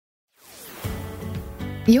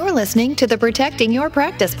You're listening to the Protecting Your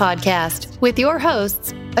Practice podcast with your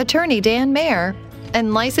hosts, Attorney Dan Mayer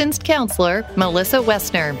and licensed counselor Melissa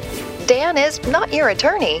Westner. Dan is not your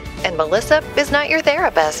attorney and Melissa is not your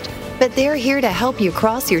therapist, but they're here to help you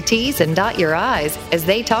cross your T's and dot your I's as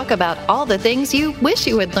they talk about all the things you wish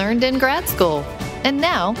you had learned in grad school. And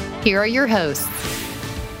now, here are your hosts.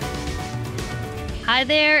 Hi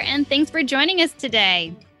there, and thanks for joining us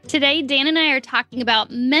today. Today, Dan and I are talking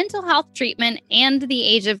about mental health treatment and the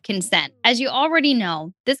age of consent. As you already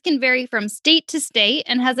know, this can vary from state to state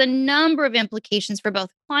and has a number of implications for both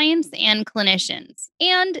clients and clinicians.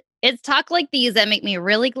 And it's talk like these that make me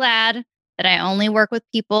really glad that I only work with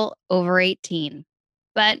people over 18.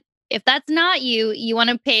 But if that's not you, you want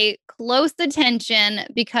to pay close attention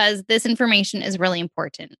because this information is really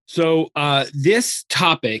important. So this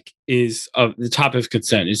topic is the topic of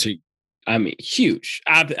consent is huge,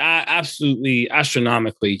 absolutely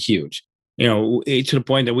astronomically huge, to the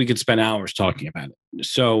point that we could spend hours talking about it.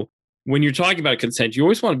 So when you're talking about consent, you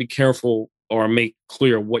always want to be careful or make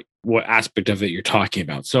clear what aspect of it you're talking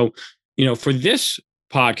about. So, for this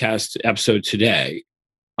podcast episode today,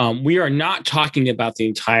 we are not talking about the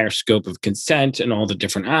entire scope of consent and all the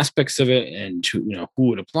different aspects of it and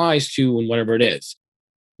who it applies to and whatever it is.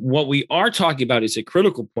 What we are talking about is a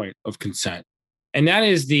critical point of consent, and that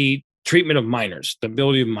is the treatment of minors, the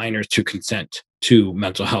ability of minors to consent to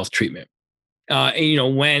mental health treatment.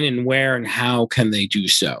 When and where and how can they do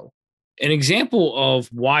so? An example of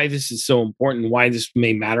why this is so important, why this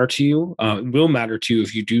may matter to you, will matter to you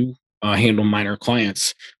if you do handle minor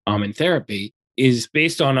clients in therapy, is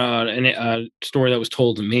based on a story that was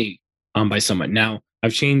told to me by someone. Now,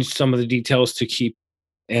 I've changed some of the details to keep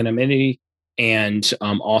anonymity and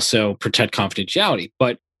also protect confidentiality.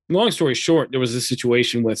 But long story short, there was a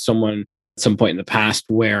situation with someone at some point in the past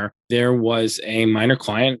where there was a minor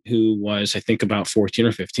client who was, I think, about 14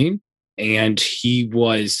 or 15. And he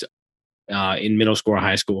was in middle school or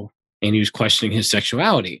high school, and he was questioning his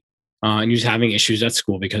sexuality. And he was having issues at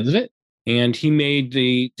school because of it. And he made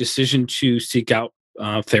the decision to seek out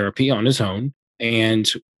therapy on his own.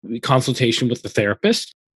 And the consultation with the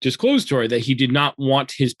therapist disclosed to her that he did not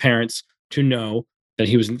want his parents to know that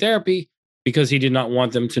he was in therapy, because he did not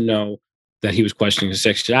want them to know that he was questioning his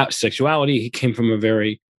sexuality. He came from a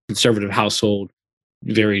very conservative household,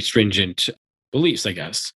 very stringent beliefs, I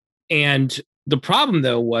guess. And the problem,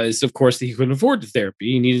 though, was, of course, that he couldn't afford the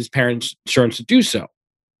therapy. He needed his parents' insurance to do so.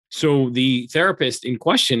 So the therapist in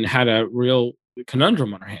question had a real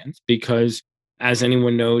conundrum on her hands because, as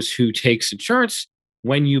anyone knows who takes insurance,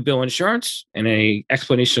 when you bill insurance and an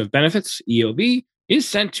explanation of benefits, EOB, is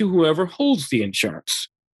sent to whoever holds the insurance.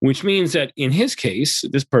 Which means that in his case,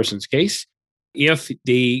 this person's case, if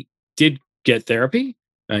they did get therapy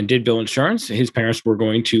and did bill insurance, his parents were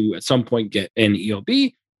going to at some point get an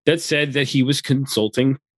EOB that said that he was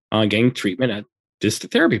consulting on getting treatment at this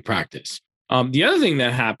therapy practice. The other thing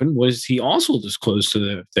that happened was he also disclosed to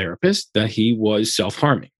the therapist that he was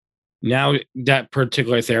self-harming. Now, that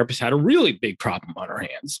particular therapist had a really big problem on her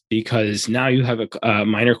hands because now you have a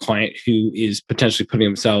minor client who is potentially putting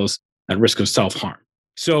themselves at risk of self-harm.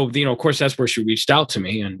 So, of course, that's where she reached out to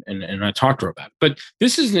me and I talked to her about it. But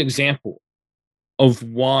this is an example of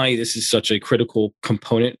why this is such a critical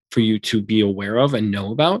component for you to be aware of and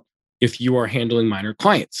know about if you are handling minor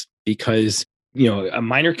clients. Because, a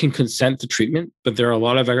minor can consent to treatment, but there are a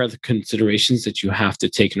lot of other considerations that you have to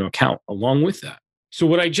take into account along with that. So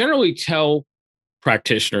what I generally tell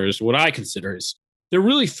practitioners, what I consider is there are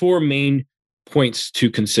really four main points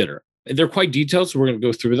to consider. They're quite detailed, so we're going to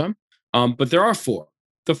go through them. But there are four.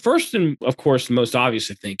 The first and, of course, the most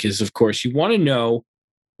obvious, I think, is, of course, you want to know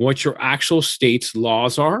what your actual state's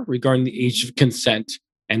laws are regarding the age of consent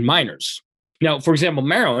and minors. Now, for example,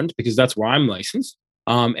 Maryland, because that's where I'm licensed,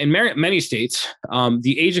 and many states,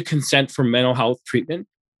 the age of consent for mental health treatment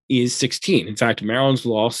is 16. In fact, Maryland's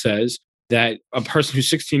law says that a person who's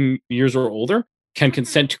 16 years or older can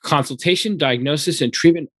consent to consultation, diagnosis, and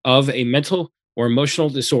treatment of a mental or emotional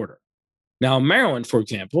disorder. Now, Maryland, for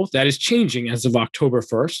example, that is changing as of October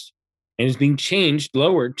 1st and is being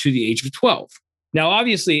lowered to the age of 12. Now,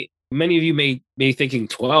 obviously, many of you may be thinking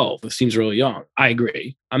 12, it seems really young. I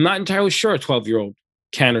agree. I'm not entirely sure a 12-year-old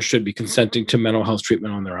can or should be consenting to mental health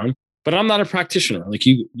treatment on their own, but I'm not a practitioner like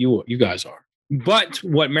you guys are. But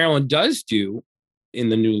what Maryland does do in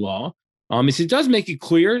the new law is it does make it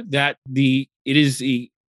clear that it is a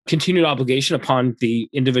continued obligation upon the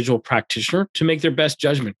individual practitioner to make their best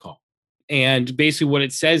judgment call. And basically what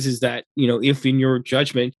it says is that, if in your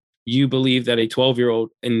judgment, you believe that a 12-year-old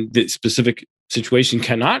in this specific situation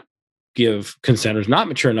cannot give consent or is not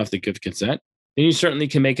mature enough to give consent, then you certainly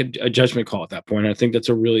can make a judgment call at that point. I think that's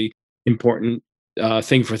a really important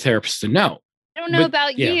thing for therapists to know. I don't know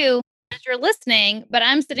about you as you're listening, but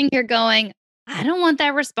I'm sitting here going, I don't want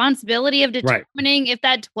that responsibility of determining if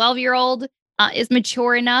that 12-year-old is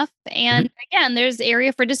mature enough. And again, there's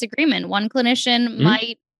area for disagreement. One clinician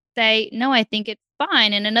might say, no, I think it's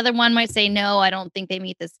fine. And another one might say, no, I don't think they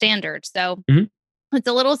meet the standard. So it's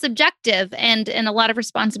a little subjective and a lot of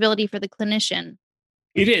responsibility for the clinician.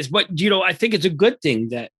 It is. But, I think it's a good thing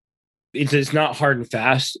that it's not hard and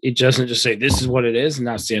fast. It doesn't just say this is what it is and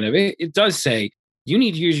that's the end of it. It does say you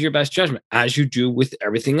need to use your best judgment as you do with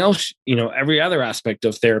everything else, every other aspect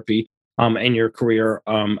of therapy and your career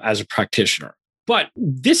as a practitioner. But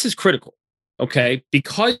this is critical, okay?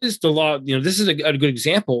 Because the law, this is a good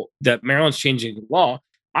example that Maryland's changing the law.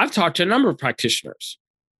 I've talked to a number of practitioners.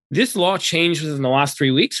 This law changed within the last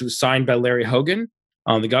 3 weeks. It was signed by Larry Hogan,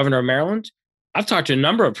 the governor of Maryland. I've talked to a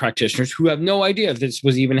number of practitioners who have no idea if this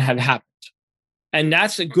was even had happened. And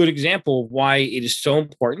that's a good example of why it is so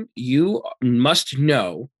important. You must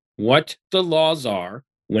know what the laws are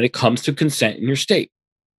when it comes to consent in your state.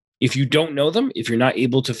 If you don't know them, if you're not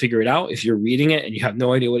able to figure it out, if you're reading it and you have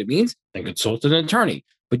no idea what it means, then consult an attorney.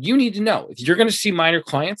 But you need to know. If you're going to see minor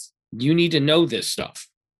clients, you need to know this stuff.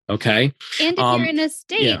 Okay. And if you're in a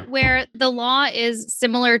state where the law is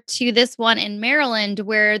similar to this one in Maryland,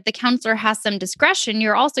 where the counselor has some discretion,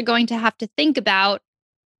 you're also going to have to think about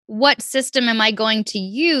what system am I going to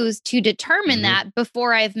use to determine that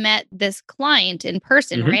before I've met this client in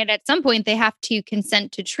person, right? At some point, they have to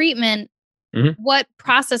consent to treatment. What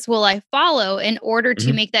process will I follow in order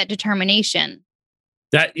to make that determination?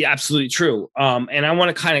 Absolutely true. And I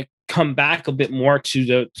want to kind of come back a bit more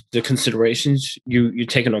to the considerations you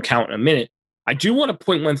take into account in a minute. I do want to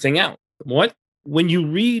point one thing out. When you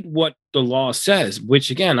read what the law says,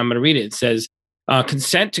 which again, I'm going to read it. It says,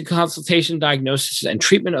 consent to consultation, diagnosis, and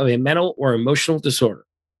treatment of a mental or emotional disorder.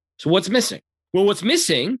 So what's missing? Well, what's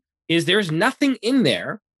missing is there's nothing in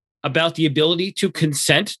there about the ability to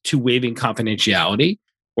consent to waiving confidentiality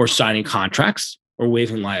or signing contracts or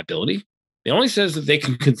waiving liability. It only says that they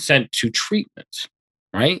can consent to treatment,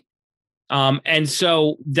 right? And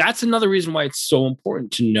so that's another reason why it's so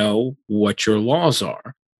important to know what your laws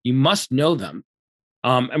are. You must know them.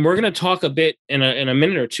 And we're going to talk a bit in a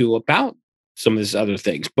minute or two about some of these other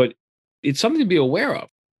things, but it's something to be aware of,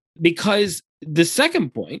 because the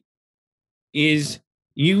second point is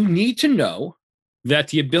you need to know that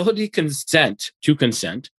the ability to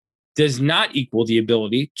consent does not equal the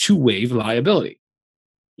ability to waive liability.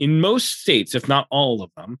 In most states, if not all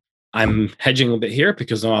of them, I'm hedging a bit here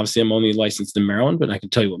because obviously I'm only licensed in Maryland, but I can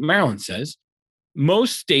tell you what Maryland says.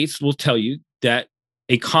 Most states will tell you that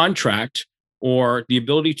a contract or the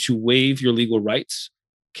ability to waive your legal rights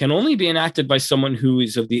can only be enacted by someone who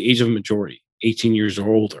is of the age of majority, 18 years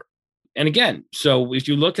or older. And again, so if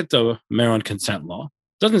you look at the Maryland consent law,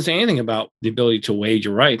 it doesn't say anything about the ability to waive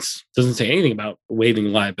your rights. It doesn't say anything about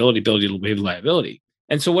waiving liability, ability to waive liability.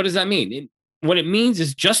 And so what does that mean? What it means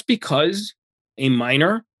is just because a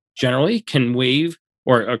minor generally can waive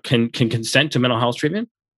or can consent to mental health treatment,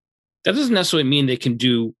 that doesn't necessarily mean they can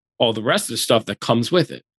do all the rest of the stuff that comes with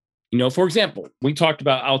it. For example, we talked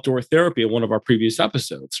about outdoor therapy in one of our previous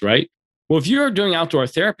episodes, right? Well, if you're doing outdoor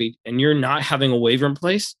therapy and you're not having a waiver in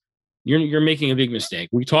place, you're making a big mistake.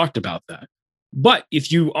 We talked about that. But if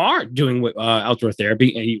you are doing outdoor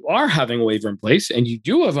therapy and you are having a waiver in place and you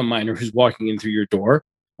do have a minor who's walking in through your door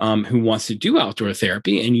who wants to do outdoor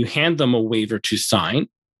therapy and you hand them a waiver to sign,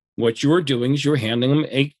 what you're doing is you're handing them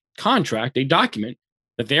a contract, a document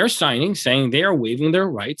that they're signing saying they are waiving their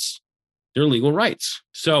rights, their legal rights.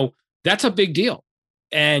 So that's a big deal.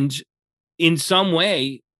 And in some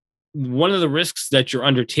way, one of the risks that you're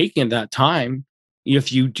undertaking at that time,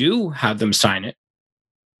 if you do have them sign it,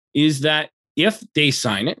 is that if they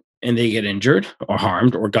sign it and they get injured or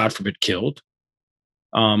harmed or God forbid killed,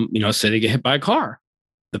 say they get hit by a car,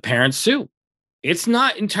 the parents sue. It's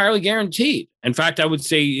not entirely guaranteed. In fact, I would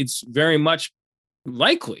say it's very much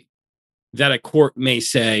likely that a court may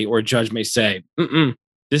say or a judge may say,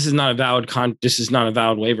 this is not a valid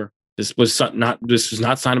waiver. This was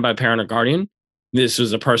not signed by a parent or guardian. This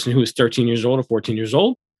was a person who was 13 years old or 14 years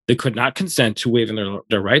old. They could not consent to waiving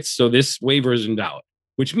their rights. So this waiver is invalid,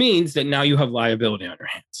 which means that now you have liability on your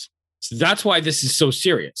hands. So that's why this is so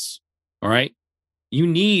serious. All right. You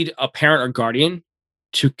need a parent or guardian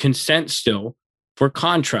to consent still for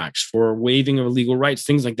contracts, for waiving of legal rights,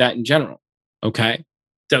 things like that in general. Okay.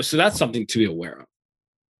 So that's something to be aware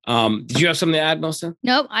of. Did you have something to add, Melissa?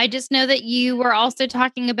 Nope. I just know that you were also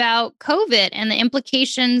talking about COVID and the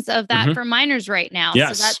implications of that for minors right now.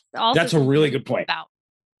 Yes. So that's also a really good point.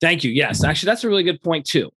 Thank you. Yes, actually, that's a really good point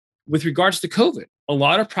too. With regards to COVID, a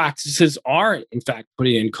lot of practices are, in fact,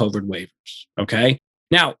 putting in COVID waivers. Okay.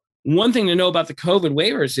 Now, one thing to know about the COVID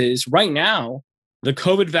waivers is right now, the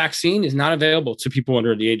COVID vaccine is not available to people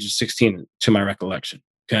under the age of 16, to my recollection.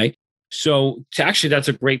 Okay. So actually, that's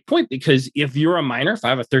a great point, because if you're a minor, if I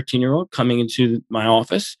have a 13-year-old coming into my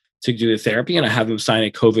office to do the therapy and I have them sign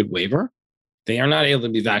a COVID waiver, they are not able to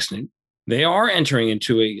be vaccinated. They are entering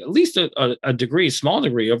into at least a degree, small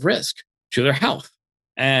degree of risk to their health.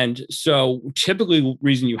 And so typically the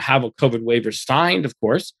reason you have a COVID waiver signed, of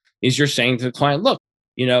course, is you're saying to the client, look,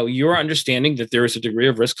 you're understanding that there is a degree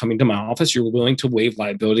of risk coming to my office. You're willing to waive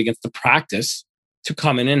liability against the practice to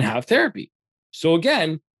come in and have therapy. So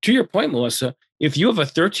again, to your point, Melissa, if you have a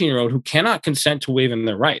 13-year-old who cannot consent to waiving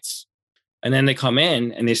their rights, and then they come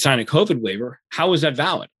in and they sign a COVID waiver, how is that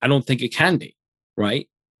valid? I don't think it can be, right?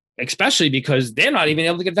 Especially because they're not even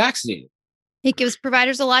able to get vaccinated. It gives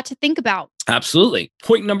providers a lot to think about. Absolutely.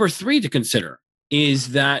 Point number 3 to consider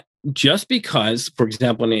is that just because, for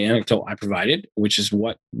example, in the anecdote I provided, which is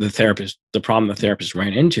what the problem the therapist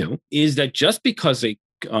ran into, is that just because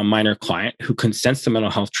a minor client who consents to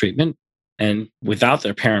mental health treatment and without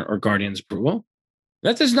their parent or guardian's approval,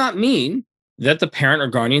 that does not mean that the parent or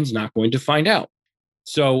guardian is not going to find out.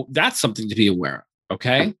 So that's something to be aware of,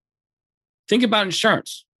 okay? Think about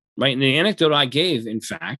insurance, right? In the anecdote I gave, in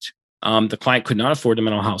fact, the client could not afford the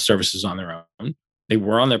mental health services on their own. They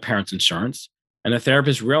were on their parents' insurance. And the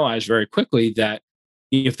therapist realized very quickly that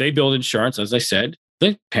if they billed insurance, as I said,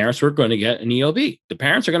 the parents were going to get an EOB. The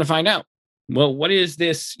parents are going to find out. Well, what is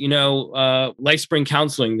this, LifeSpring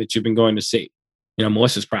counseling that you've been going to see?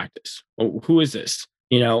 Melissa's practice. Well, who is this?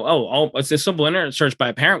 It's a simple internet search by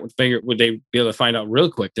a parent would they be able to find out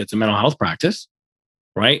real quick that it's a mental health practice,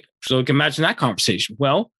 right? So you can imagine that conversation.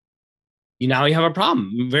 Well, now you have a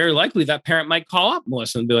problem. Very likely that parent might call up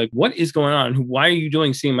Melissa and be like, what is going on? Why are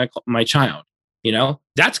you seeing my child?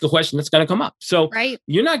 That's the question that's going to come up. So right.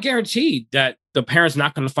 You're not guaranteed that the parent's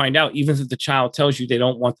not going to find out, even if the child tells you they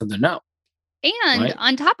don't want them to know. And right?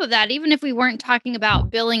 On top of that, even if we weren't talking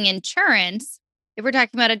about billing insurance, if we're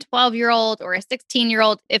talking about a 12-year-old or a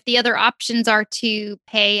 16-year-old, if the other options are to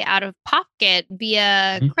pay out of pocket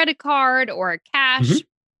via credit card or cash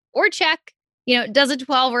or check, does a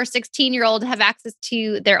 12 or 16-year-old have access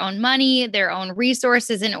to their own money, their own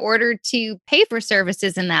resources in order to pay for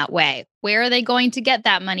services in that way? Where are they going to get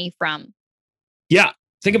that money from? Yeah.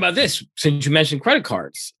 Think about this. Since you mentioned credit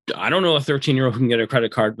cards, I don't know a 13-year-old who can get a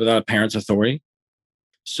credit card without a parent's authority.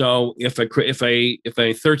 So if a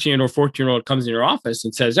 13 or 14-year-old comes in your office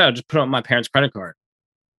and says, "Oh, just put on my parent's credit card,"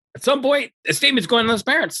 at some point, a statement's going to those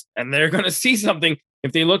parents, and they're going to see something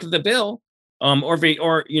if they look at the bill,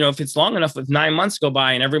 if it's long enough, if 9 months go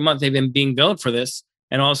by and every month they've been being billed for this,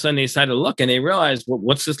 and all of a sudden they decide to look and they realize,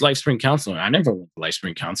 what's this LifeSpring counseling? I never went to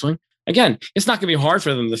LifeSpring counseling. Again, it's not going to be hard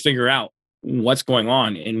for them to figure out what's going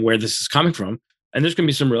on and where this is coming from, and there's going to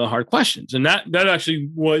be some really hard questions. And that actually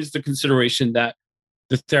was the consideration that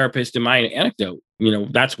the therapist in my anecdote,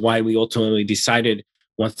 that's why we ultimately decided,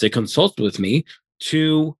 once they consulted with me,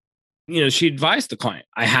 to, she advised the client,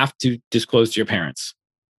 I have to disclose to your parents,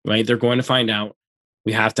 right? They're going to find out.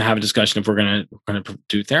 We have to have a discussion if we're going to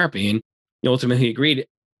do therapy. And he ultimately agreed.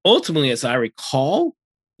 Ultimately, as I recall,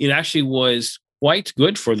 it actually was quite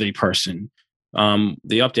good for the person. The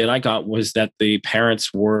update I got was that the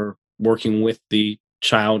parents were working with the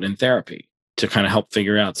child in therapy to kind of help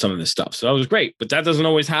figure out some of this stuff. So that was great, but that doesn't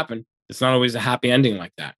always happen. It's not always a happy ending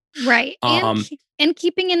like that. Right. And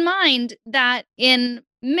keeping in mind that in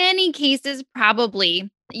many cases,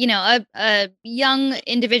 probably, a young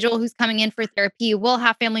individual who's coming in for therapy will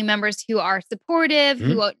have family members who are supportive,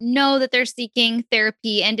 who know that they're seeking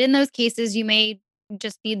therapy. And in those cases, you may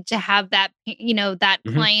just need to have that, that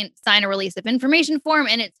client sign a release of information form,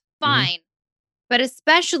 and it's fine. But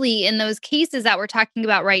especially in those cases that we're talking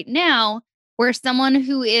about right now, where someone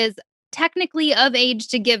who is technically of age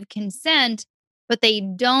to give consent, but they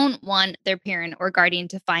don't want their parent or guardian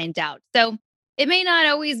to find out. So it may not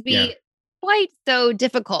always be quite so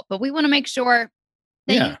difficult, but we want to make sure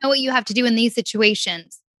that you know what you have to do in these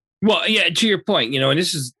situations. Well, yeah, to your point, and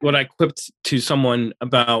this is what I quipped to someone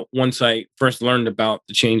about once I first learned about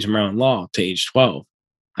the change in Maryland law to age 12.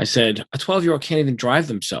 I said, a 12-year-old can't even drive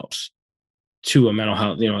themselves to a mental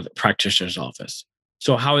health, the practitioner's office.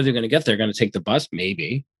 So how are they going to get there? Going to take the bus?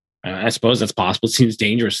 Maybe. I suppose that's possible. It seems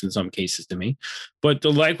dangerous in some cases to me. But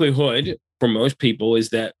the likelihood for most people is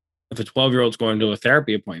that if a 12-year-old's going to a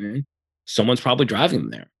therapy appointment, someone's probably driving them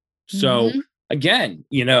there. So again,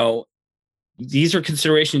 these are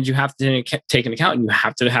considerations you have to take into account, and you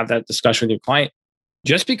have to have that discussion with your client.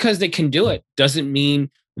 Just because they can do it doesn't mean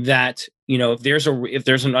that, if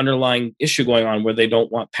there's an underlying issue going on where they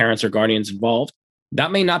don't want parents or guardians involved,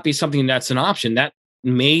 that may not be something that's an option. That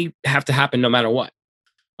may have to happen no matter what.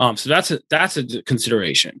 So that's a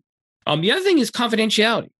consideration. The other thing is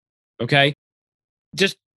confidentiality. Okay.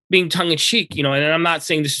 Just being tongue in cheek, and I'm not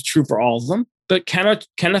saying this is true for all of them, but can a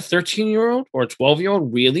 13-year-old or a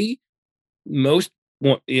 12-year-old really, most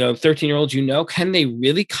 13-year-olds, can they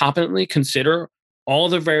really competently consider all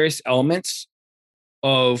the various elements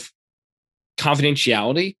of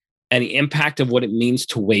confidentiality and the impact of what it means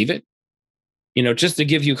to waive it? Just to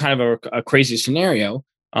give you kind of a crazy scenario,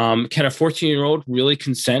 can a 14-year-old really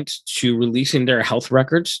consent to releasing their health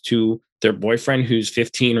records to their boyfriend who's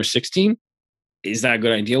 15 or 16? Is that a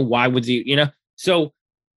good idea? Why would So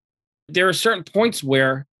there are certain points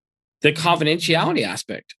where the confidentiality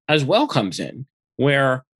aspect as well comes in,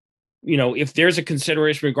 where, if there's a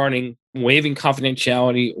consideration regarding waiving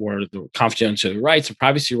confidentiality or the confidentiality rights or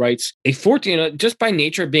privacy rights, a 14, just by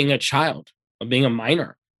nature of being a child, of being a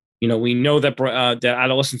minor, we know that that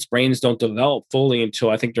adolescents' brains don't develop fully until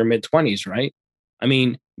I think their mid-20s, right? I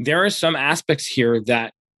mean, there are some aspects here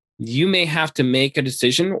that you may have to make a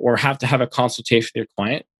decision or have to have a consultation with your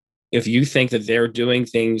client if you think that they're doing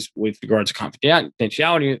things with regards to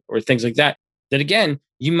confidentiality or things like that, that again,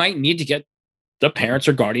 you might need to get the parents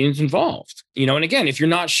or guardians involved. And again, if you're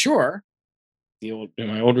not sure,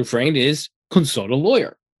 my old refrain is consult a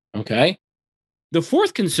lawyer. Okay. The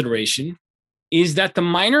fourth consideration is that the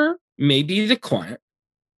minor may be the client,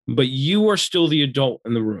 but you are still the adult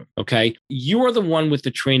in the room. Okay. You are the one with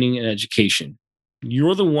the training and education.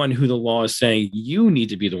 You're the one who the law is saying you need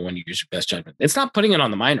to be the one who use your best judgment. It's not putting it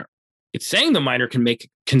on the minor. It's saying the minor can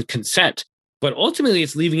consent, but ultimately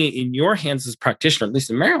it's leaving it in your hands as a practitioner, at least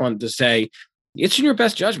in Maryland, to say it's in your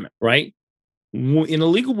best judgment, right? In the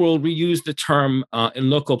legal world, we use the term in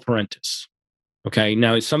loco parentis. Okay.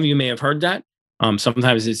 Now, some of you may have heard that.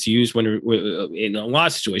 Sometimes it's used when in a lot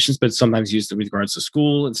of situations, but sometimes used with regards to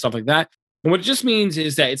school and stuff like that. And what it just means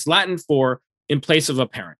is that it's Latin for in place of a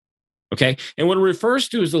parent. Okay. And what it refers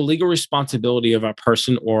to is the legal responsibility of a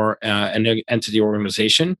person or an entity or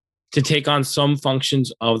organization to take on some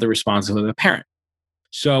functions of the responsibility of the parent.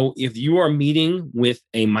 So if you are meeting with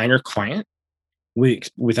a minor client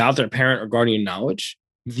without their parent or guardian knowledge,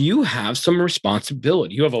 you have some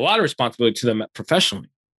responsibility. You have a lot of responsibility to them professionally,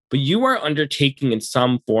 but you are undertaking in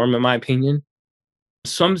some form, in my opinion,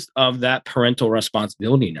 some of that parental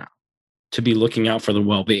responsibility now to be looking out for the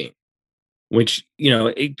well-being, which,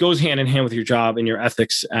 it goes hand in hand with your job and your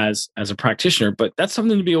ethics as a practitioner, but that's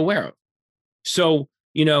something to be aware of. So,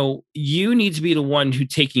 you need to be the one who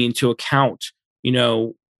taking into account,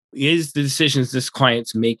 is the decisions this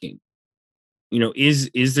client's making, is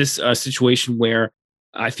this a situation where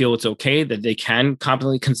I feel it's okay that they can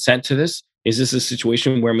competently consent to this? Is this a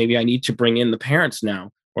situation where maybe I need to bring in the parents now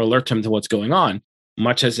or alert them to what's going on?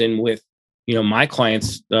 Much as in with, my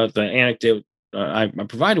clients, the anecdote I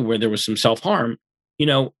provided where there was some self-harm,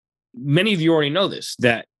 many of you already know this,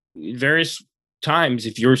 that various times,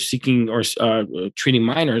 if you're seeking or treating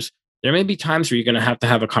minors, there may be times where you're going to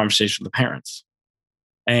have a conversation with the parents.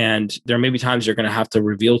 And there may be times you're going to have to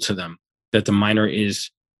reveal to them that the minor is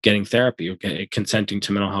getting therapy, okay, consenting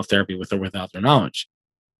to mental health therapy with or without their knowledge.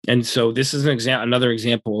 And so this is another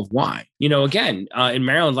example of why. Again, in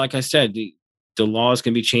Maryland, like I said, the law is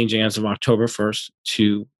going to be changing as of October 1st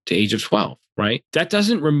to age of 12, right? That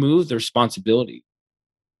doesn't remove the responsibility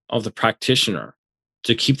of the practitioner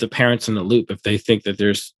to keep the parents in the loop if they think that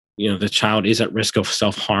there's, the child is at risk of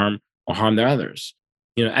self-harm or harm to others.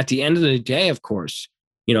 At the end of the day, of course,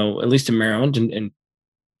 at least in Maryland and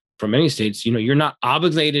for many states, you're not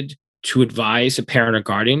obligated to advise a parent or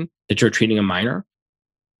guardian that you're treating a minor,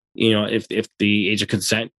 if the age of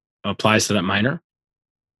consent applies to that minor.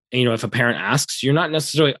 And, if a parent asks, you're not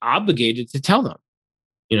necessarily obligated to tell them,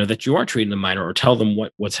 that you are treating the minor or tell them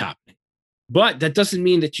what's happening. But that doesn't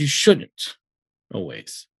mean that you shouldn't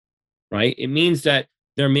always, right? It means that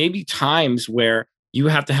there may be times where you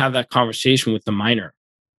have to have that conversation with the minor.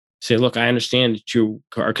 Say, look, I understand that you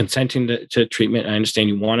are consenting to treatment. I understand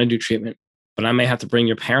you want to do treatment, but I may have to bring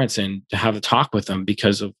your parents in to have a talk with them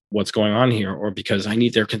because of what's going on here, or because I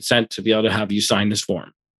need their consent to be able to have you sign this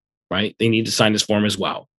form, right? They need to sign this form as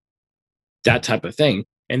well. That type of thing.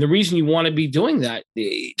 And the reason you want to be doing that,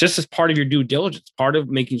 just as part of your due diligence, part of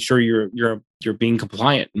making sure you're being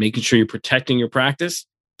compliant, making sure you're protecting your practice,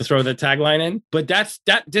 to throw that tagline in. But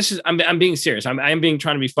I'm being serious. I am being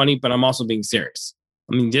trying to be funny, but I'm also being serious.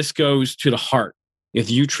 I mean, this goes to the heart. If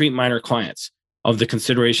you treat minor clients, of the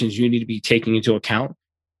considerations you need to be taking into account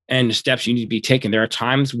and the steps you need to be taking. There are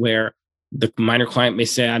times where the minor client may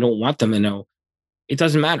say, I don't want them to know It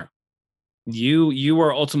doesn't matter. You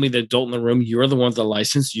are ultimately the adult in the room. You're the one with the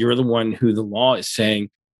license. You're the one who the law is saying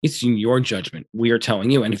it's in your judgment. We are telling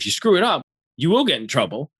you. And if you screw it up, you will get in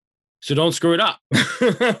trouble. So don't screw it up.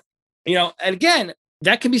 And again,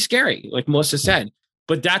 that can be scary, like Melissa said.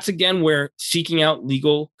 But that's, again, where seeking out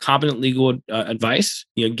competent legal advice,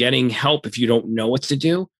 getting help if you don't know what to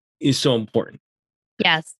do is so important.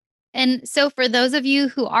 Yes. And so for those of you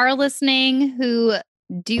who are listening, who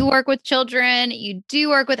do work with children, you do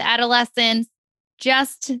work with adolescents,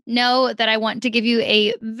 just know that I want to give you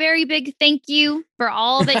a very big thank you for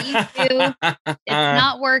all that you do. It's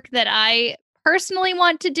not work that I personally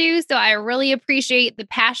want to do. So I really appreciate the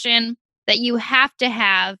passion that you have to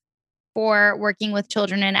have for working with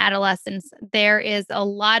children and adolescents. There is a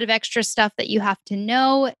lot of extra stuff that you have to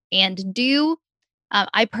know and do.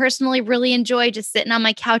 I personally really enjoy just sitting on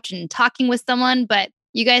my couch and talking with someone, but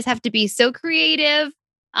you guys have to be so creative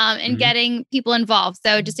in getting people involved.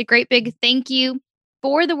 So just a great big thank you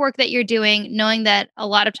for the work that you're doing, knowing that a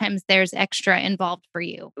lot of times there's extra involved for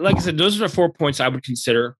you. Like I said, those are the 4 points I would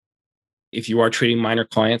consider if you are treating minor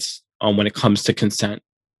clients when it comes to consent.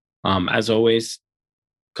 As always,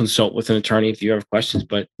 consult with an attorney if you have questions,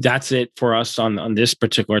 but that's it for us on this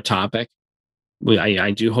particular topic. I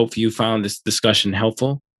do hope you found this discussion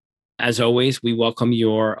helpful. As always, we welcome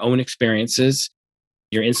your own experiences,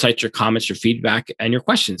 your insights, your comments, your feedback, and your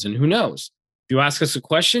questions. And who knows, if you ask us a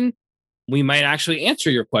question, we might actually answer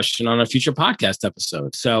your question on a future podcast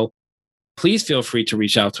episode. So please feel free to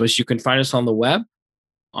reach out to us. You can find us on the web,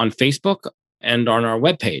 on Facebook, and on our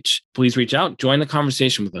webpage. Please reach out, join the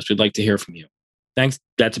conversation with us. We'd like to hear from you. Thanks.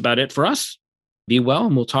 That's about it for us. Be well,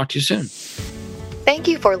 and we'll talk to you soon. Thank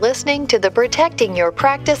you for listening to the Protecting Your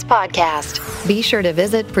Practice podcast. Be sure to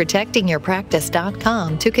visit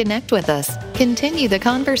protectingyourpractice.com to connect with us, continue the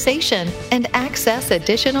conversation, and access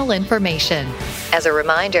additional information. As a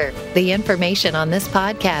reminder, the information on this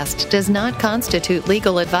podcast does not constitute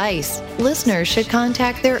legal advice. Listeners should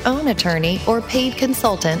contact their own attorney or paid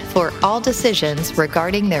consultant for all decisions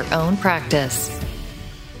regarding their own practice.